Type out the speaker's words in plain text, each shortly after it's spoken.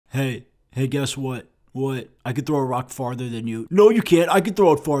Hey, guess what? What? I could throw a rock farther than you. No, you can't. I can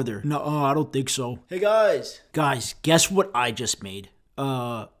throw it farther. No, I don't think so. Hey, guys. Guys, guess what I just made?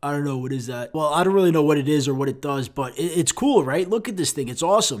 I don't know. What is that? Well, I don't really know what it is or what it does, but it's cool, right? Look at this thing. It's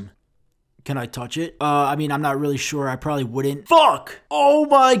awesome. Can I touch it? I mean, I'm not really sure. I probably wouldn't. Fuck! Oh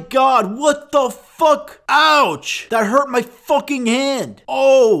my god, what the fuck? Ouch! That hurt my fucking hand.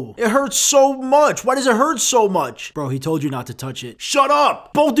 Oh, it hurts so much. Why does it hurt so much? Bro, he told you not to touch it. Shut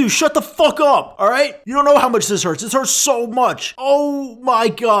up! Both of you, shut the fuck up, alright? You don't know how much this hurts. This hurts so much. Oh my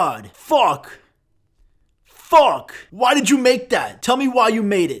god. Fuck. Fuck! Why did you make that? Tell me why you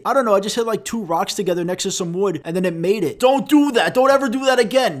made it. I don't know, I just hit like 2 rocks together next to some wood and then it made it. Don't do that. Don't ever do that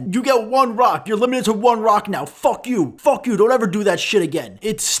again. You get 1 rock. You're limited to 1 rock now. Fuck you. Fuck you. Don't ever do that shit again.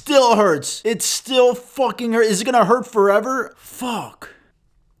 It still hurts. It still fucking hurts. Is it gonna hurt forever? Fuck.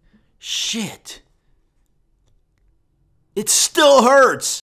 Shit. It still hurts.